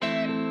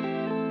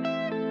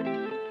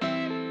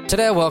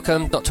Today I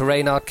welcome Dr.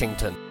 Reynard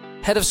Kington,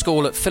 Head of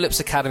School at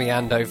Phillips Academy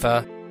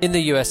Andover in the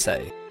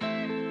USA.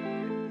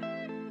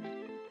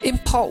 In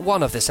part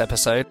one of this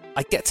episode,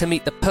 I get to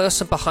meet the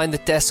person behind the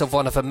desk of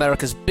one of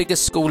America's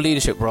biggest school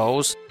leadership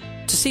roles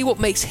to see what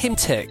makes him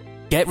tick.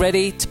 Get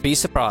ready to be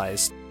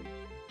surprised.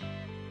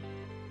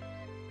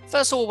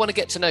 First of all, I want to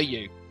get to know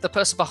you, the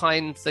person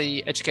behind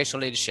the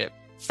educational leadership.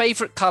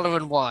 Favorite color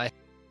and why?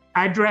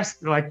 I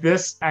dress like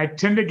this. I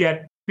tend to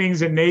get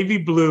things in navy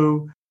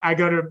blue. I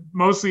go to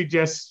mostly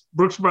just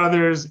Brooks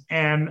Brothers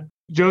and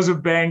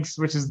Joseph Banks,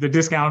 which is the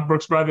discount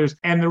Brooks Brothers.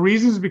 And the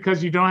reason is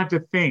because you don't have to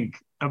think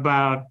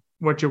about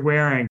what you're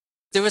wearing.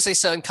 There is a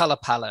certain color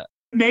palette.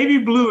 Navy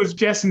blue is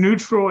just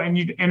neutral and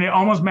it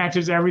almost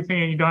matches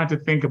everything and you don't have to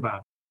think about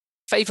it.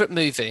 Favorite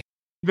movie?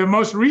 The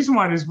most recent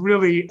one is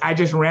really, I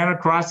just ran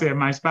across it.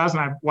 My spouse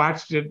and I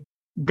watched it,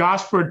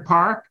 Gosford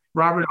Park,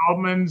 Robert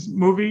Altman's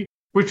movie,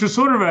 which was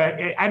sort of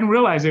I didn't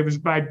realize it was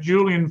by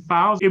Julian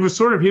Fowles. It was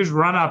sort of his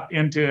run-up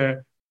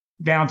into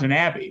Downton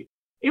Abbey.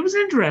 It was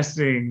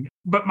interesting,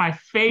 but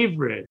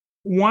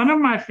one of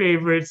my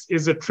favorites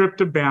is A Trip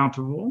to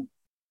Bountiful.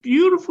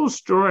 Beautiful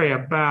story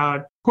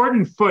about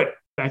Horton Foote,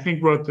 I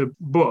think, wrote the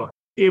book.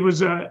 It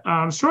was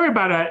a story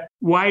about a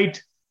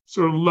white,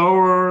 sort of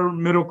lower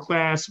middle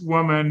class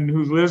woman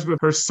who lives with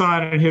her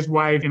son and his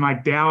wife in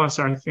like Dallas,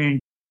 I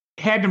think.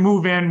 Had to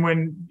move in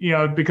when,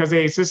 because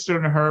they insisted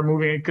on her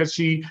moving because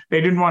they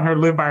didn't want her to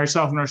live by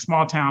herself in her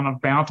small town of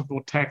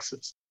Bountiful,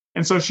 Texas.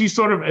 And so she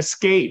sort of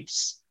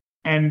escapes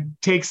and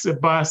takes a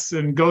bus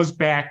and goes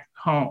back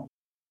home.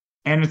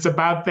 And it's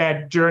about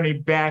that journey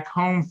back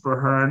home for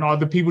her and all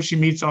the people she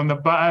meets on the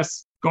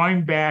bus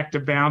going back to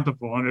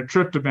Bountiful on a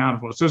trip to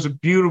Bountiful. So it's a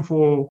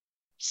beautiful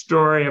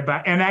story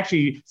about, and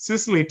actually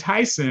Cicely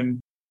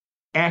Tyson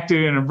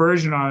acted in a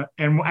version on,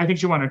 and I think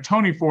she won a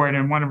Tony for it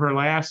in one of her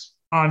last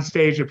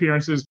on-stage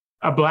appearances,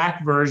 a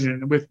Black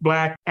version with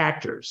Black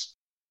actors.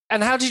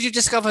 And how did you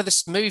discover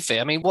this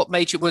movie? I mean, what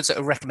made you, was it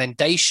a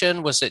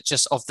recommendation? Was it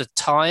just of the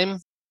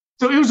time?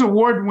 So it was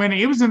award-winning.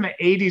 It was in the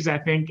 80s, I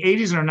think.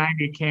 80s or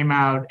 90s it came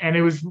out, and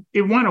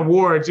it won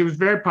awards. It was a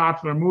very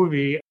popular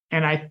movie.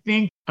 And I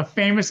think a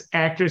famous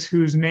actress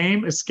whose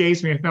name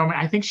escapes me at the moment,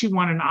 I think she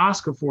won an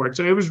Oscar for it.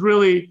 So it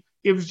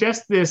was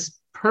just this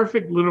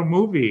perfect little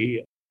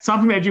movie,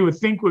 something that you would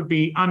think would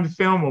be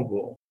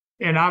unfilmable.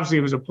 And obviously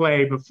it was a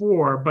play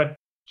before, but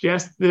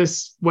just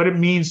this, what it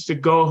means to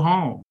go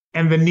home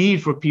and the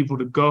need for people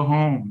to go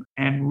home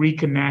and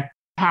reconnect.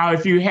 How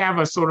if you have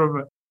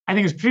I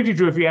think it's particularly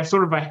true if you have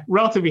sort of a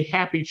relatively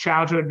happy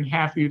childhood and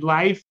happy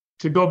life,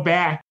 to go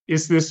back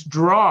is this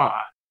draw.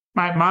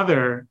 My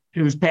mother,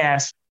 who's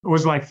passed,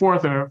 was like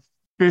fourth or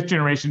fifth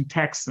generation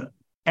Texan.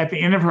 At the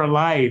end of her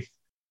life,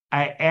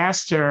 I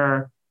asked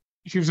her,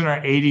 she was in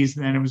her 80s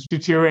then, it was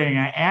deteriorating.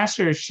 I asked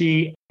her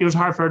it was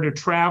hard for her to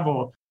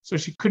travel, so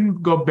she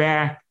couldn't go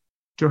back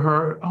to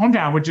her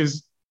hometown, which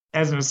is,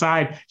 as an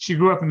aside, she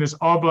grew up in this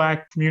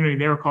all-Black community.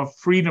 They were called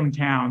freedom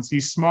towns,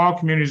 these small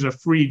communities of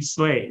freed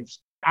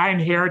slaves. I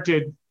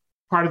inherited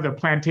part of the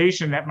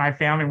plantation that my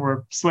family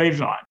were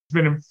slaves on. It's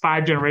been in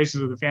 5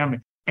 generations of the family.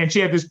 And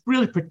she had this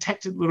really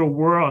protected little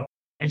world.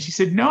 And she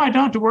said, no, I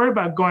don't have to worry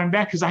about going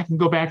back because I can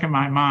go back in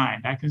my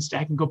mind. I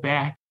can go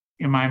back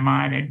in my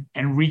mind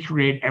and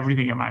recreate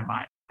everything in my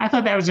mind. I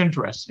thought that was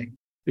interesting,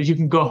 that you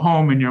can go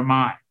home in your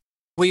mind.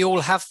 We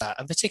all have that.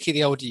 And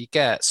particularly the older you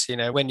get,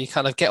 when you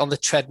kind of get on the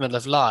treadmill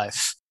of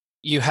life,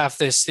 you have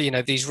this,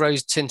 these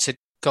rose-tinted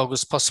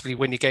goggles possibly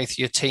when you're going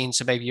through your teens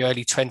or maybe your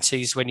early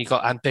 20s, when you've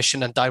got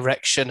ambition and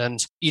direction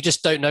and you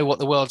just don't know what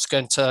the world's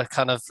going to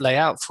kind of lay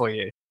out for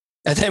you.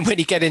 And then when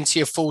you get into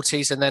your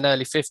 40s and then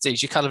early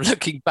 50s, you're kind of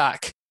looking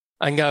back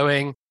and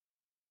going,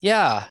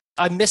 yeah,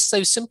 I missed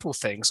those simple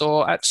things.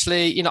 Or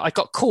actually, I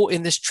got caught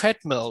in this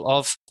treadmill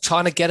of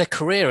trying to get a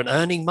career and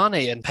earning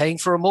money and paying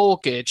for a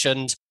mortgage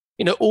and,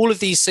 all of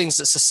these things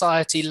that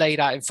society laid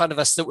out in front of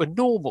us that were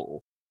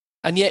normal.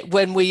 And yet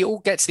when we all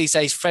get to these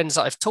age, friends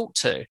that I've talked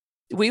to,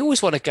 we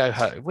always want to go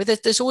home.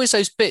 There's always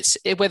those bits,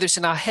 whether it's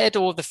in our head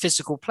or the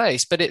physical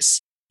place, but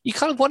you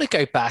kind of want to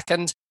go back.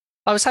 And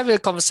I was having a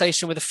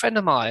conversation with a friend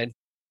of mine.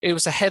 It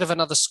was the head of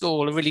another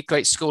school, a really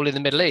great school in the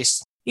Middle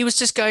East. He was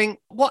just going,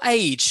 what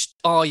age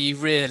are you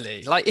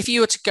really? Like, if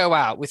you were to go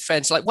out with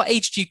friends, like, what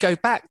age do you go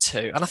back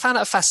to? And I found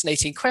it a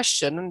fascinating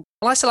question. And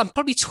I said, I'm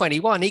probably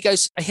 21. He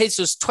goes, his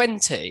was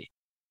 20.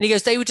 And he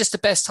goes, they were just the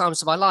best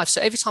times of my life.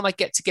 So every time I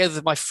get together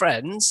with my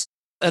friends,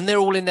 and they're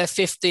all in their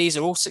 50s,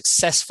 are all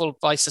successful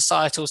by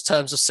societal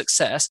terms of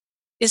success,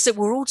 is that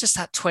we're all just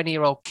that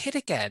 20-year-old kid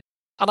again.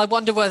 And I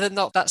wonder whether or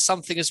not that's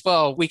something as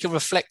well we can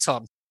reflect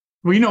on.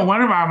 Well,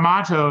 one of our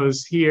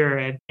mottos here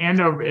at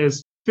Andover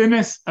is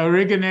Finis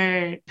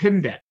origine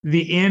pendet.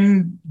 The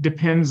end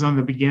depends on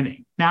the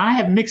beginning. Now, I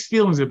have mixed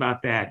feelings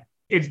about that.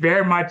 It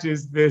very much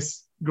is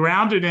this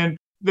grounded in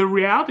the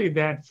reality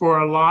that for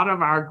a lot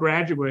of our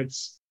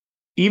graduates,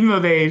 even though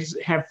they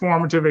have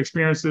formative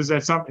experiences,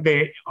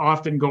 they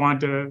often go on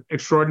to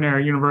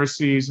extraordinary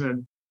universities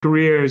and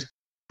careers.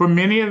 For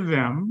many of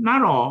them,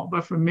 not all,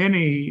 but for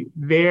many,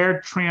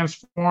 their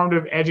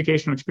transformative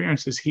educational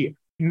experience is here.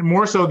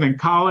 more so than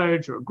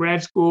college or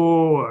grad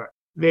school, or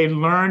they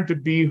learn to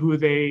be who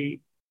they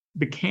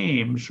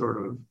became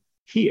sort of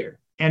here.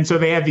 And so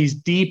they have these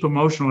deep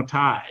emotional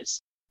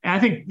ties. And I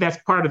think that's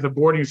part of the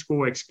boarding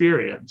school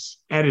experience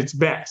at its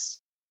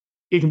best.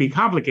 It can be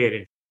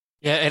complicated.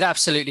 Yeah, it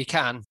absolutely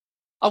can.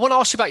 I want to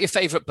ask you about your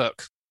favorite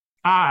book.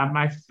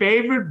 My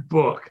favorite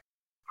book,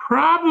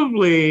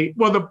 probably,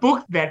 well, the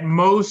book that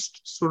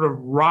most sort of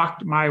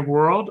rocked my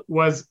world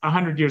was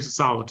 100 Years of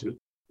Solitude,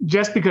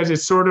 just because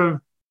it's sort of,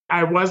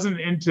 I wasn't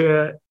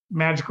into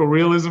magical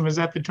realism, is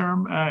that the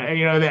term?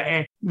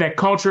 That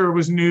culture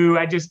was new.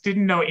 I just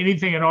didn't know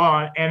anything at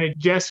all. And it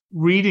just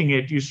reading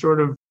it, you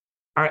sort of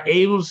are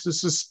able to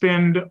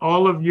suspend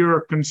all of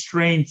your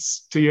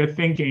constraints to your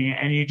thinking,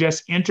 and you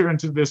just enter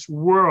into this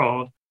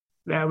world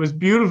that was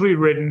beautifully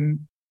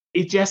written.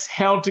 It just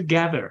held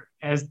together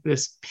as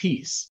this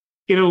piece.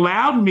 It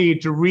allowed me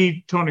to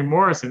read Toni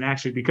Morrison,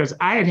 actually, because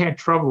I had had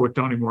trouble with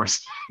Toni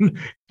Morrison.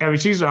 I mean,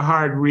 she's a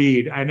hard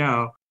read, I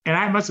know. And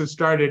I must have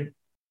started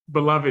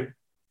Beloved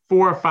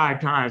 4 or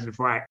 5 times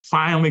before I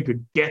finally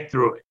could get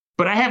through it.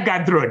 But I have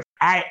gotten through it.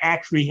 I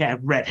actually have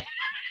read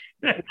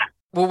it.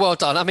 Well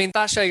done. I mean,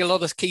 that's showing a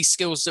lot of key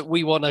skills that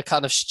we want to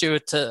kind of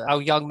steward to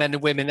our young men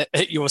and women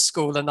at your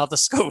school and other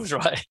schools,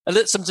 right? And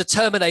it's some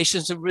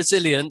determination, some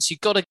resilience. You've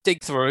got to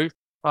dig through,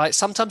 right?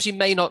 Sometimes you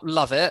may not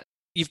love it.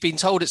 You've been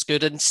told it's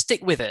good, and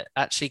stick with it,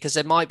 actually, because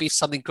there might be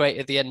something great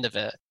at the end of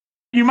it.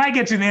 You might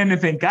get to the end and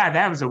think, God,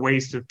 that was a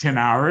waste of 10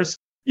 hours.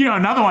 You know,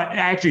 another one,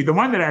 actually, the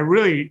one that I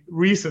really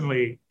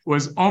recently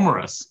was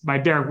Omerous by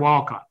Derek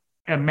Walcott,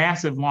 a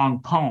massive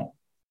long poem.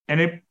 And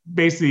it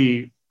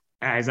basically,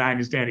 as I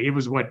understand it, it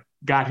was what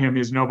got him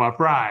his Nobel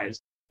Prize.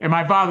 And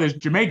my father's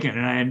Jamaican,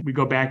 and we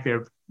go back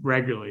there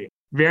regularly.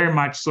 Very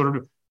much sort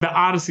of the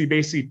Odyssey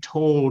basically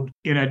told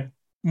in a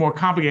more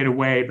complicated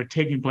way, but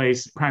taking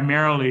place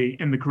primarily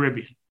in the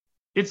Caribbean.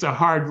 It's a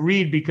hard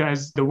read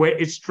because the way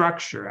it's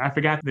structured, I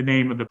forgot the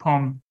name of the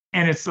poem,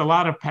 and it's a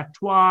lot of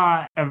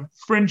patois, of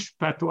French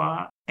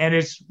patois, and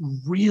it's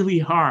really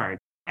hard.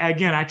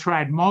 Again, I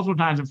tried multiple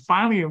times, and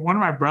finally one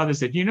of my brothers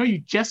said, you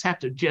just have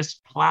to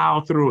just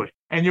plow through it.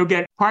 And you'll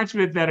get parts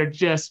of it that are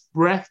just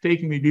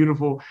breathtakingly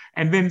beautiful.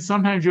 And then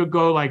sometimes you'll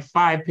go like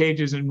 5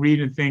 pages and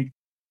read and think,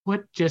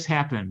 what just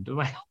happened?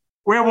 Like,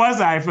 where was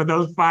I for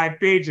those 5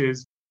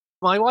 pages?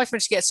 My wife, when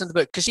she gets into the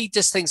book, because she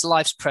just thinks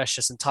life's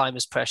precious and time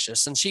is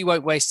precious, and she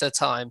won't waste her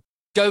time.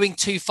 Going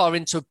too far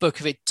into a book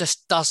of it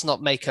just does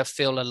not make her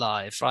feel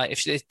alive, right? If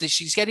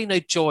she's getting no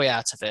joy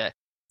out of it,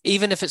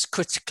 even if it's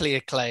critically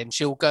acclaimed,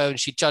 she'll go and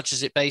she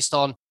judges it based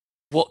on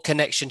what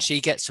connection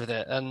she gets with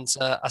it. And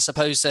I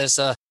suppose there's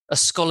a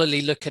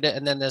scholarly look at it,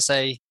 and then there's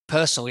a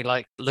personally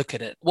look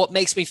at it. What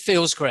makes me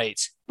feels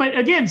great. But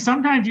again,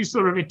 sometimes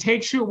it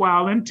takes you a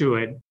while into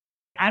it.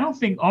 I don't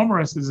think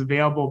Omerous is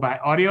available by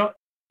audio.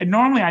 And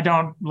normally I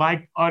don't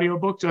like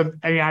audiobooks.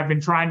 I've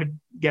been trying to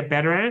get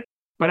better at it.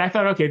 But I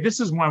thought, okay, this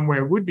is one where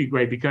it would be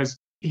great because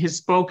his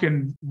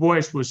spoken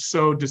voice was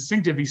so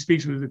distinctive. He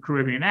speaks with a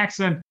Caribbean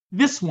accent.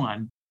 This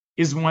one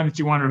is one that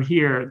you want to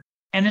hear.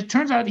 And it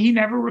turns out he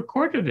never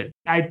recorded it.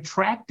 I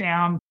tracked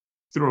down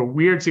through a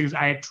weird series.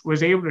 I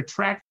was able to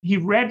track. He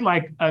read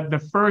like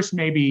the first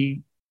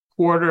maybe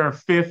quarter or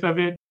fifth of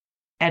it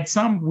at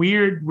some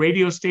weird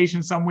radio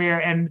station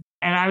somewhere. And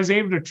I was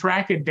able to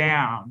track it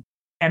down.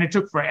 And it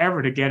took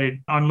forever to get it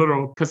on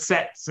little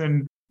cassettes.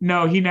 And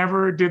no, he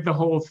never did the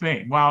whole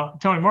thing. While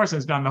Toni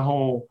Morrison's done the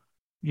whole,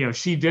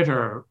 she did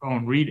her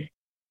own reading.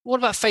 What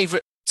about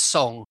favorite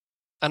song,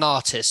 an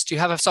artist? Do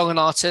you have a song, an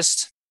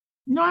artist?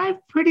 No, I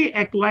have pretty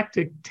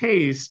eclectic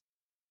taste.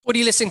 What are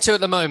you listening to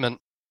at the moment?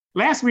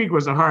 Last week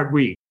was a hard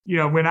week.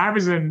 When I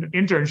was in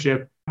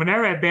internship,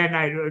 whenever I had bad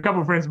night, a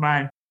couple of friends of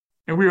mine,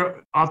 and we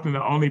were often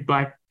the only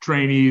Black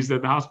trainees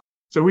at the hospital.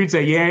 So we'd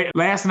say, yeah,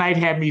 last night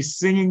had me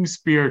singing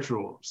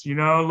spirituals,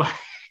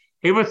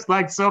 it was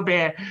like so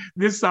bad.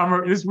 This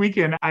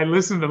weekend, I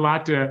listened a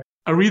lot to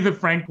Aretha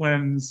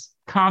Franklin's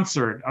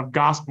concert of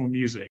gospel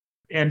music.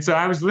 And so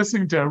I was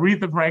listening to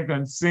Aretha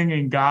Franklin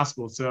singing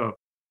gospel. So,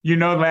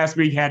 last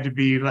week had to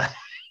be like...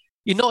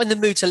 You're not in the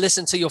mood to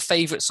listen to your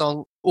favorite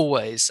song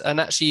always. And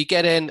actually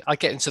I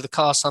get into the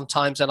car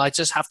sometimes and I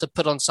just have to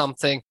put on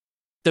something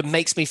that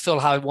makes me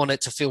feel how I want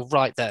it to feel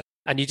right then.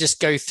 And you just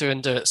go through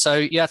and do it. So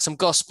you had some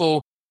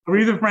gospel.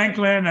 Aretha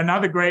Franklin,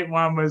 another great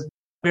one was,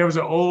 there was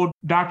an old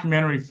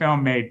documentary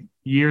film made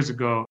years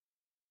ago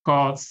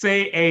called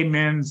Say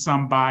Amen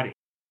Somebody.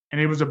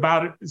 And it was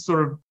about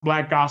sort of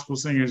Black gospel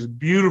singers,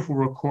 beautiful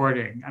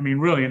recording. I mean,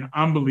 really an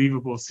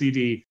unbelievable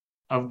CD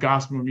of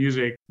gospel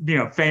music,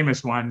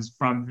 famous ones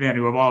from then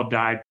who have all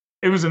died.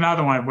 It was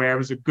another one where it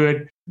was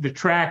the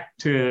track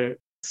to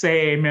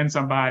Say Amen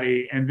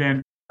Somebody, and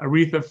then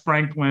Aretha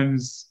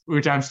Franklin's,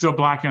 which I'm still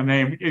blocking on the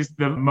name, is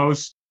the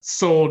most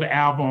sold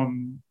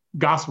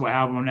gospel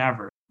album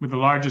ever, with the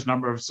largest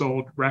number of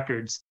sold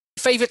records.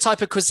 Favorite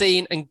type of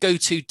cuisine and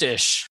go-to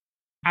dish?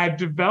 I've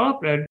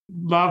developed a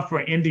love for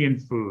Indian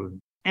food.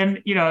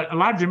 And, a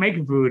lot of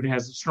Jamaican food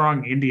has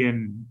strong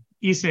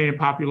East Indian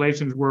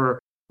populations were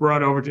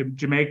brought over to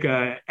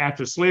Jamaica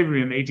after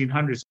slavery in the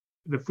 1800s.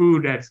 The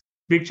food that's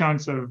big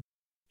chunks of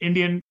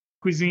Indian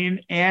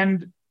cuisine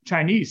and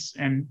Chinese,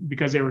 and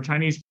because they were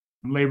Chinese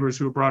laborers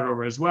who were brought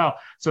over as well.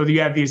 So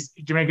you have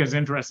Jamaica's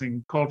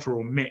interesting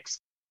cultural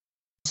mix.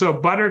 So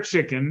butter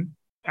chicken,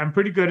 I'm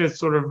pretty good at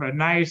sort of a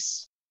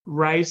nice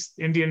rice,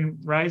 Indian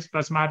rice,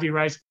 basmati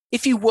rice.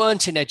 If you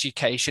weren't in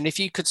education, if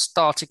you could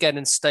start again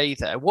and stay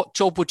there, what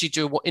job would you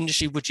do? What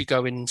industry would you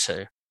go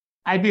into?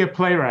 I'd be a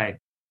playwright,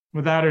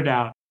 without a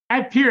doubt. I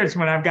have periods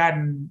when I've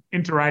gotten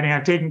into writing,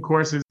 I've taken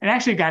courses and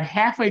actually got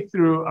halfway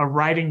through a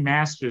writing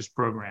master's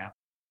program.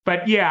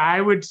 But yeah,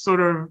 I would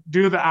sort of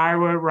do the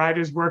Iowa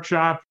Writers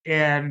Workshop.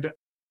 And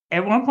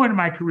at one point in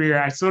my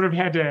career, I sort of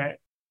had to,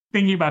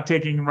 thinking about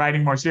taking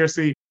writing more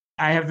seriously,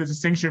 I have the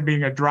distinction of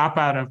being a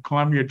dropout of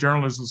Columbia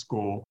Journalism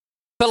School.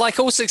 But like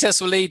all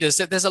successful leaders,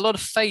 there's a lot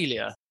of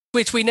failure,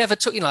 which we never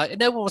took.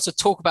 No one wants to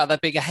talk about that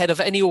being ahead of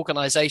any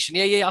organization.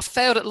 Yeah, I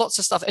failed at lots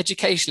of stuff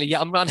educationally.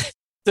 Yeah, I'm running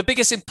the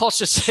biggest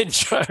imposter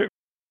syndrome.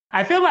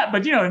 I feel that,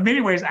 but in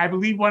many ways, I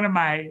believe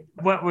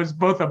what was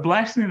both a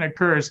blessing and a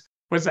curse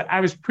was that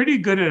I was pretty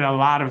good at a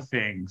lot of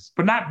things,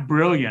 but not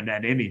brilliant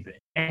at anything.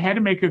 I had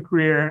to make a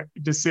career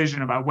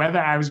decision about whether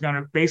I was going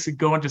to basically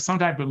go into some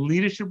type of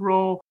leadership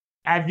role.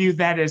 I viewed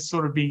that as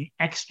sort of being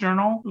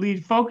external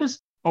lead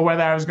focused, or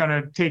whether I was going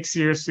to take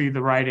seriously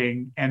the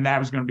writing and that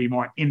was going to be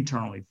more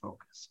internally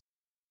focused.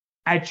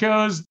 I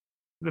chose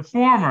the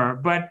former,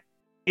 but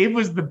it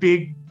was the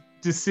big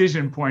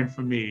decision point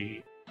for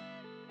me.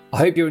 I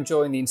hope you're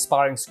enjoying the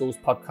Inspiring Schools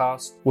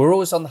podcast. We're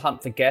always on the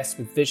hunt for guests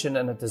with vision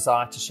and a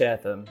desire to share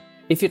them.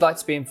 If you'd like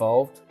to be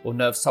involved or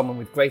know of someone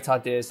with great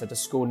ideas at a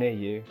school near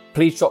you,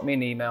 please drop me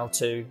an email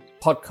to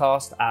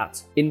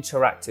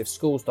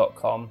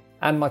podcast@interactiveschools.com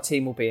and my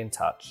team will be in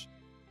touch.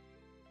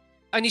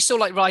 And you still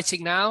like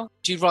writing now?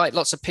 Do you write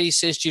lots of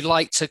pieces? Do you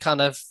like to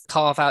kind of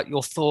carve out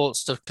your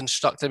thoughts to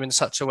construct them in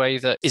such a way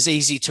that is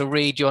easy to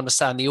read? You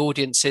understand the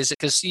audiences?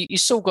 Because you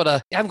still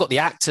you haven't got the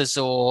actors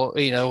or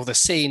the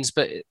scenes,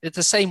 but it's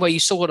the same way you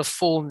still got to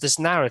form this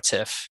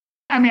narrative.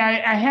 I mean,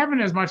 I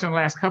haven't as much in the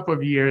last couple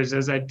of years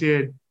as I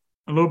did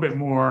a little bit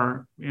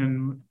more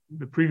in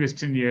the previous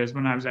 10 years.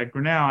 When I was at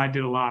Grinnell, I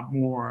did a lot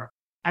more.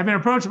 I've been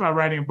approached about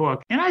writing a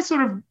book, and I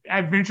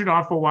ventured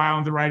off for a while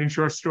into writing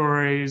short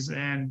stories,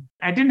 and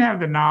I didn't have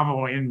the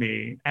novel in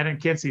me. I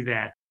can't see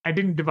that. I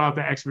didn't develop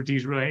that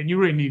expertise really, and you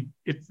really need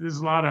it. There's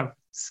a lot of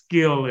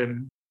skill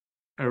in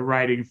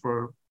writing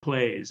for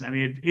plays. I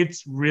mean,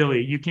 it's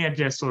really, you can't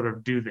just sort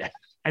of do that.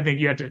 I think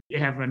you have to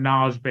have a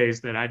knowledge base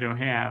that I don't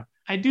have.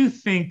 I do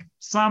think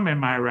some in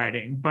my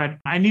writing, but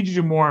I need to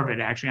do more of it,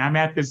 actually. I'm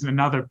at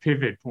another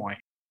pivot point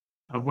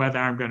of whether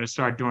I'm going to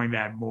start doing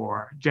that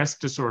more,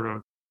 just to sort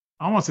of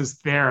almost as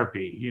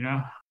therapy,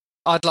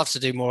 I'd love to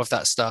do more of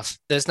that stuff.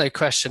 There's no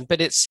question, but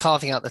it's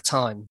carving out the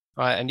time,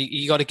 right? And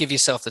you got to give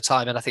yourself the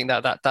time. And I think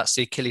that's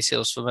the Achilles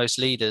heels for most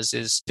leaders,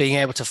 is being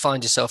able to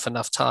find yourself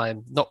enough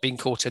time, not being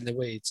caught in the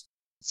weeds.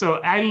 So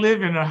I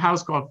live in a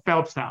house called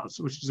Phelps House,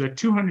 which is a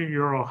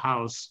 200-year-old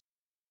house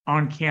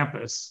on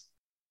campus.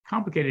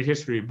 Complicated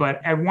history,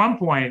 but at one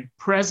point,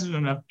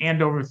 president of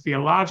Andover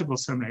Theological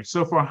Seminary.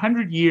 So for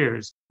 100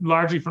 years,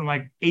 largely from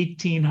like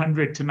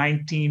 1800 to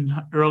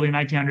early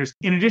 1900s,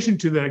 in addition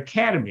to the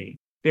academy,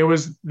 there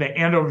was the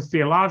Andover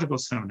Theological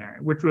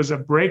Seminary, which was a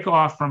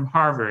break-off from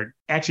Harvard,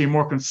 actually a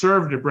more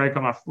conservative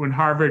break-off when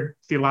Harvard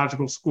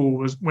Theological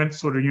School went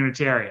sort of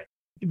Unitarian.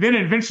 Then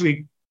it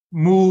eventually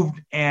moved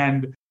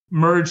and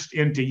merged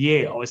into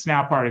Yale. It's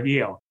now part of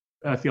Yale.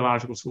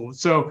 Theological school.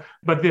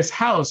 But this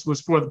house was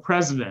for the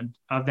president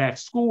of that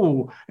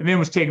school and then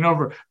was taken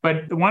over.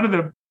 But one of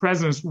the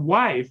president's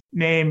wife,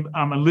 named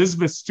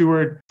Elizabeth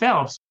Stewart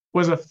Phelps,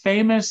 was a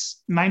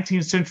famous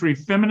 19th century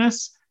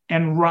feminist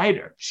and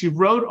writer. She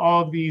wrote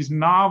all these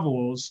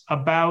novels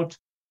about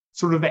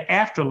sort of the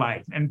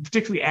afterlife, and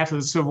particularly after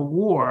the Civil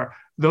War,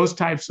 those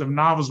types of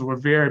novels were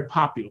very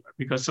popular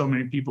because so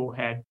many people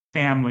had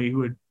family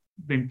who had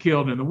been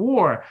killed in the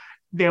war.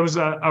 There was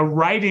a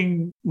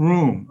writing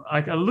room,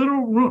 like a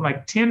little room,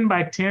 like 10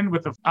 by 10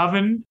 with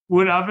an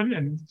wood oven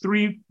and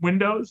three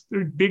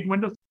big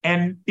windows,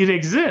 and it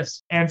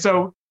exists. And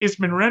so it's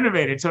been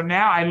renovated. So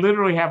now I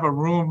literally have a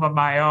room of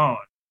my own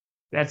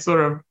that's sort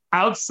of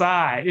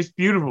outside. It's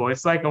beautiful.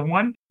 It's like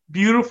one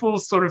beautiful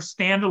sort of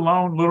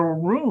standalone little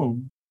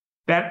room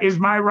that is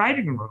my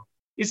writing room.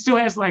 It still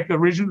has like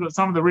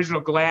some of the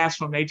original glass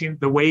from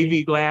the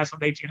wavy glass from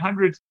the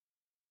 1800s.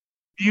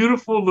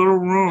 Beautiful little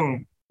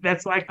room.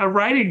 That's like a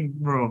writing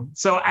room.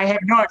 So I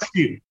have no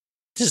excuse.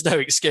 There's no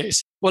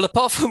excuse. Well,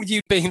 apart from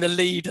you being the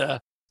leader,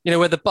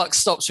 where the buck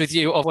stops with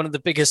you of one of the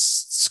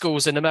biggest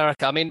schools in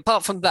America. I mean,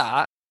 apart from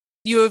that,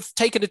 you have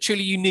taken a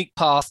truly unique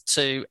path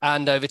to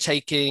Andover,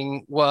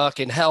 taking work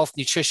in health,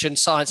 nutrition,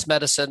 science,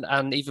 medicine,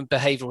 and even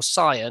behavioral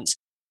science.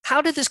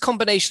 How did this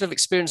combination of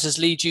experiences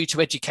lead you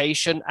to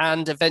education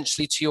and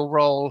eventually to your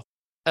role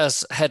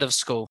as head of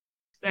school?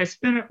 I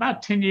spent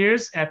about 10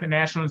 years at the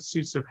National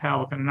Institutes of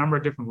Health in a number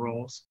of different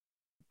roles.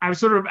 I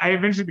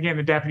eventually became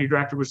the deputy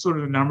director, was sort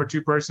of the number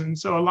two person.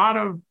 So a lot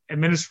of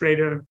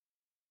administrative,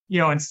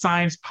 and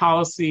science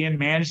policy and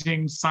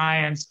managing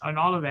science and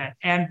all of that.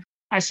 And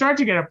I started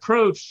to get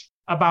approached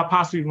about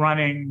possibly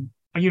running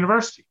a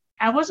university.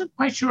 I wasn't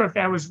quite sure if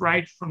that was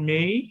right for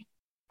me.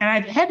 And I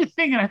had to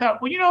think, and I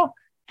thought, well,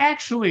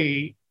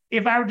 actually,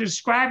 if I were to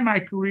describe my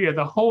career,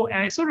 and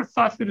I sort of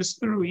thought this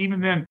through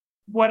even then,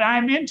 what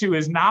I'm into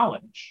is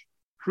knowledge,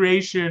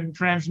 creation,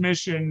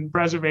 transmission,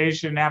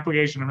 preservation,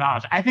 application of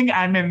knowledge. I think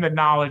I'm in the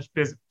knowledge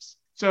business.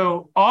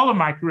 So all of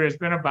my career has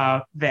been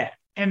about that.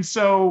 And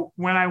so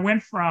when I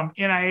went from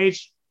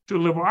NIH to a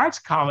liberal arts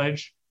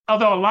college,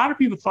 although a lot of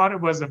people thought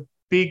it was a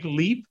big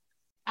leap,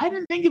 I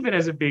didn't think of it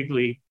as a big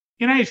leap.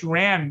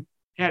 NIH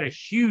had a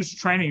huge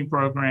training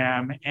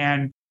program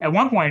and at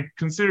one point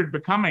considered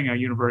becoming a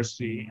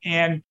university.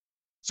 And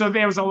so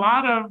there was a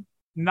lot of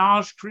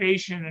knowledge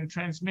creation and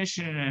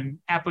transmission and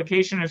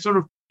application, and sort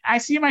of I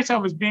see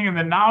myself as being in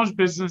the knowledge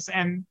business,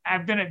 and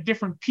I've been at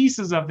different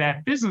pieces of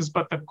that business,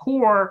 but the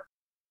core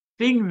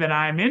thing that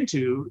I'm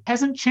into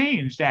hasn't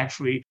changed,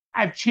 actually.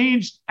 I've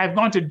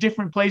gone to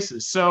different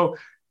places. So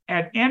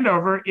at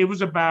Andover, it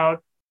was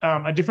about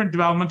a different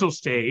developmental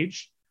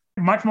stage,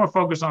 much more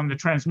focused on the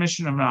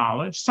transmission of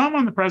knowledge, some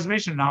on the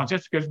preservation of knowledge,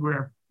 just because we're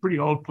a pretty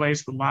old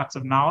place with lots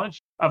of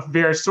knowledge of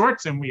various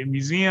sorts, and we have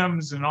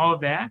museums and all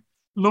of that.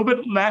 A little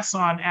bit less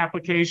on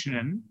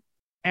application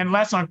and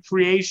less on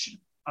creation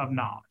of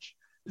knowledge.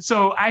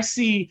 So I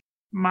see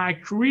my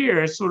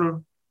career sort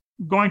of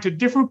going to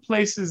different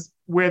places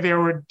where there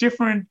were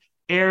different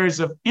areas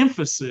of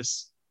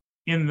emphasis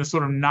in the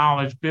sort of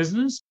knowledge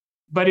business,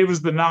 but it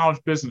was the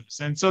knowledge business.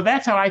 And so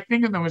that's how I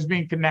think of them as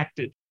being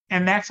connected.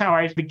 And that's how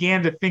I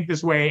began to think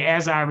this way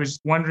as I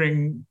was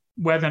wondering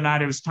whether or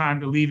not it was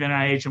time to leave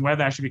NIH and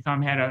whether I should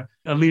become head of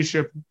a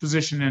leadership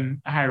position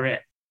in higher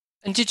ed.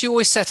 And did you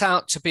always set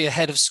out to be a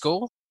head of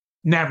school?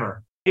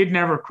 Never. It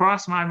never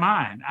crossed my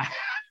mind.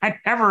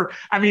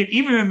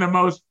 Even in the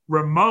most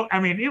remote,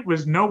 it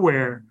was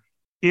nowhere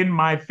in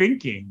my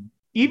thinking.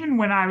 Even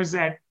when I was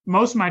at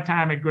most of my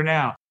time at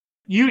Grinnell,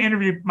 you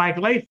interviewed Mike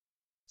Latham.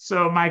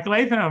 So Mike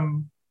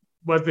Latham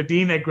was the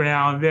dean at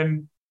Grinnell.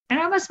 And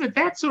I must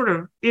admit,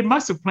 it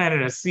must have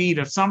planted a seed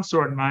of some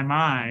sort in my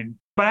mind.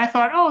 But I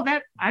thought,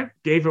 I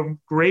gave him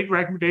great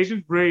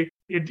recommendations.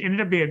 It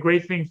ended up being a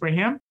great thing for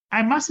him.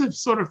 I must have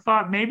sort of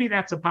thought maybe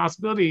that's a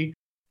possibility.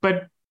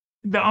 But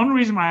the only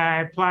reason why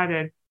I applied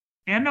at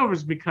Andover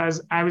is because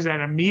I was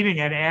at a meeting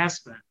at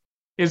Aspen.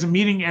 There's a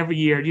meeting every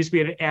year. It used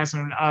to be at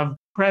Aspen of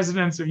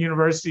presidents of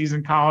universities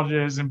and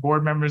colleges and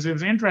board members. It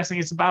was interesting.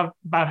 It's about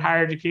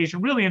higher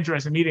education, really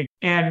interesting meeting.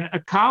 And a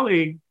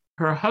colleague,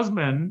 her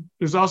husband,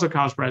 who's also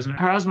college president,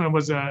 her husband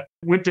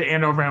went to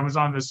Andover and was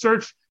on the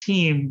search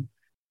team.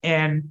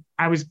 And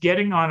I was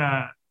getting on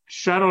a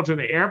shuttle to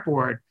the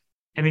airport,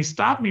 and he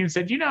stopped me and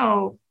said,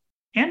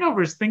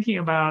 Andover is thinking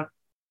about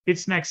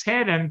its next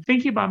head and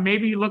thinking about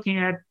maybe looking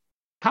at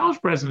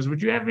college presidents.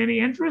 Would you have any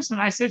interest?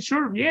 And I said,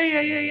 sure.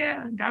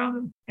 Yeah. Got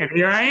on, and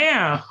here I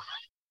am.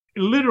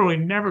 It literally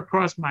never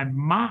crossed my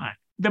mind.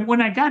 Then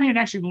when I got in and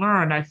actually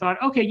learned, I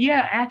thought, okay,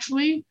 yeah,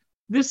 actually,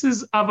 this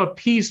is of a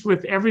piece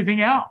with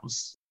everything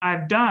else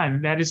I've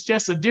done. That is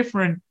just a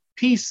different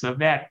piece of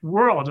that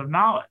world of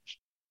knowledge,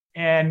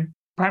 and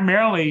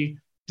primarily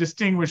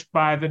distinguished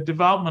by the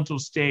developmental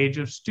stage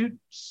of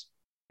students.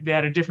 They're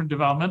at a different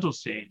developmental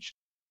stage.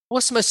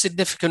 What's the most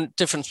significant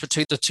difference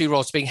between the two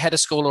roles, being head of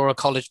school or a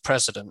college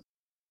president?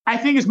 I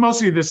think it's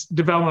mostly this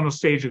developmental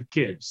stage of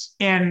kids.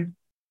 And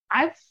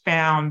I've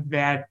found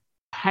that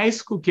high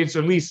school kids, or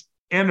at least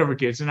Andover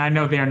kids, and I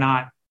know they're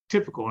not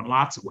typical in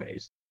lots of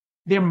ways,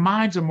 their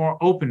minds are more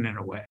open in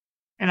a way.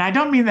 And I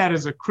don't mean that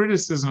as a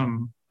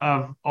criticism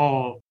of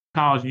all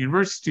college and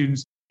university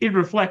students. It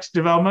reflects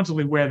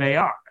developmentally where they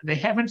are. They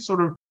haven't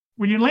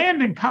when you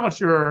land in college,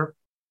 you're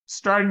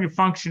starting to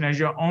function as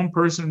your own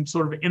person,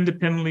 sort of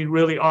independently,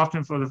 really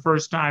often for the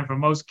first time for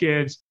most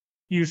kids.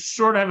 You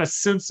sort of have a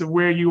sense of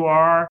where you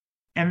are.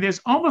 And there's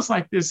almost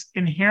like this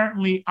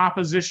inherently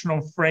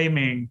oppositional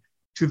framing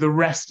to the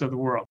rest of the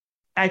world.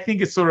 I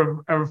think it's sort of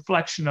a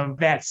reflection of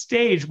that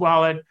stage,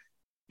 while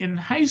in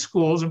high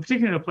schools, and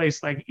particularly in a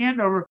place like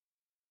Andover,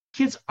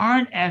 kids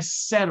aren't as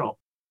settled.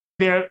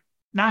 They're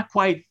not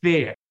quite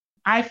there.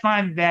 I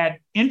find that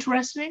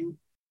interesting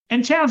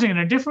and challenging in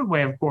a different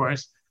way, of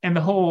course, and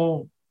the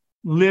whole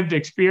lived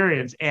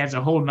experience adds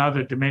a whole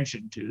nother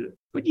dimension to it.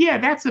 But yeah,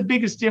 that's the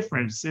biggest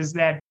difference, is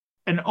that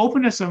an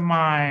openness of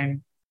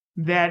mind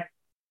that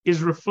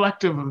is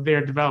reflective of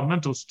their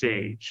developmental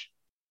stage,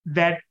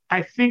 that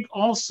I think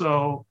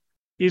also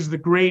is the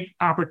great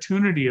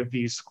opportunity of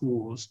these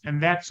schools,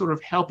 and that's sort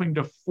of helping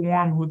to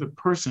form who the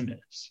person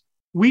is.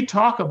 We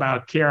talk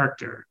about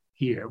character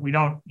here. We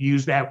don't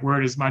use that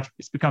word as much.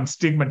 It's become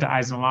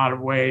stigmatized in a lot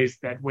of ways,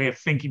 that way of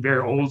thinking,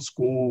 very old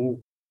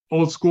school,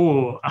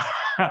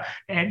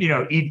 and,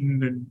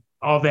 Eaton and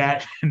all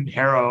that, and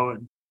Harrow.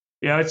 And,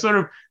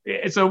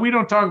 so we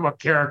don't talk about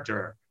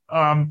character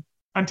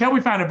until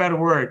we find a better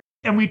word.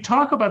 And we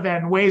talk about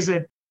that in ways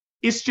that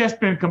it's just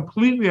been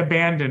completely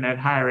abandoned at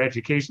higher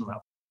education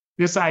level.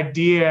 This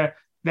idea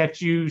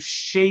that you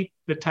shape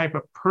the type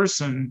of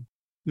person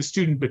the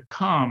student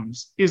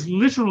becomes is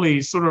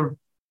literally sort of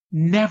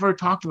never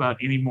talked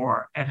about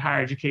anymore at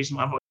higher education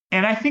level.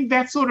 And I think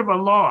that's sort of a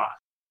loss.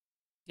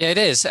 Yeah, it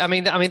is. I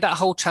mean, that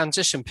whole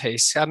transition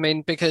piece. I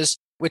mean, because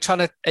we're trying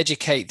to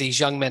educate these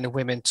young men and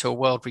women to a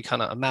world we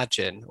cannot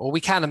imagine, or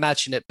we can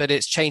imagine it, but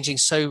it's changing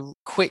so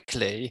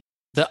quickly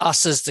that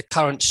us as the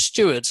current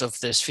stewards of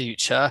this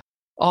future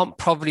aren't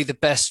probably the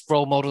best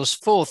role models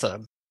for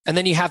them. And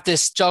then you have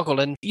this juggle,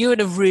 and you're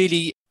in a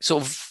really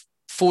sort of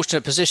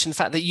fortunate position, the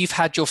fact that you've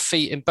had your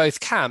feet in both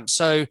camps.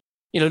 So,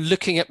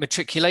 looking at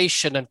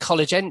matriculation and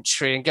college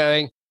entry and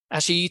going,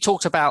 actually, you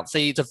talked about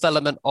the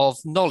development of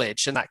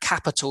knowledge and that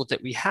capital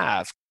that we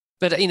have.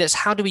 But it's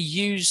how do we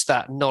use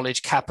that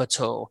knowledge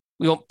capital?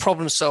 We want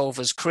problem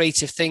solvers,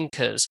 creative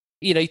thinkers.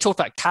 You talked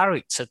about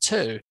character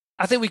too.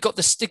 I think we've got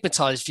the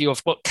stigmatized view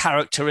of what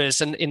character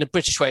is. And in a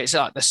British way, it's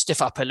like the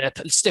stiff upper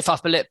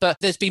lip. But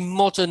there's been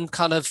modern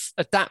kind of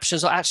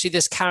adaptations, or actually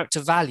there's character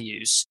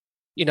values,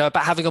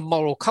 about having a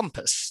moral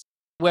compass.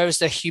 Whereas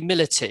the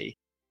humility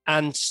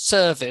and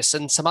service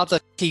and some other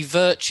key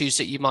virtues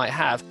that you might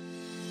have.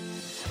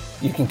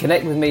 You can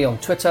connect with me on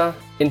Twitter,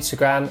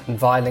 Instagram, and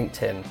via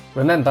LinkedIn.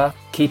 Remember,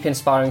 keep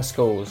inspiring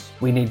schools.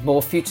 We need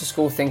more future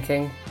school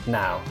thinking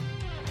now.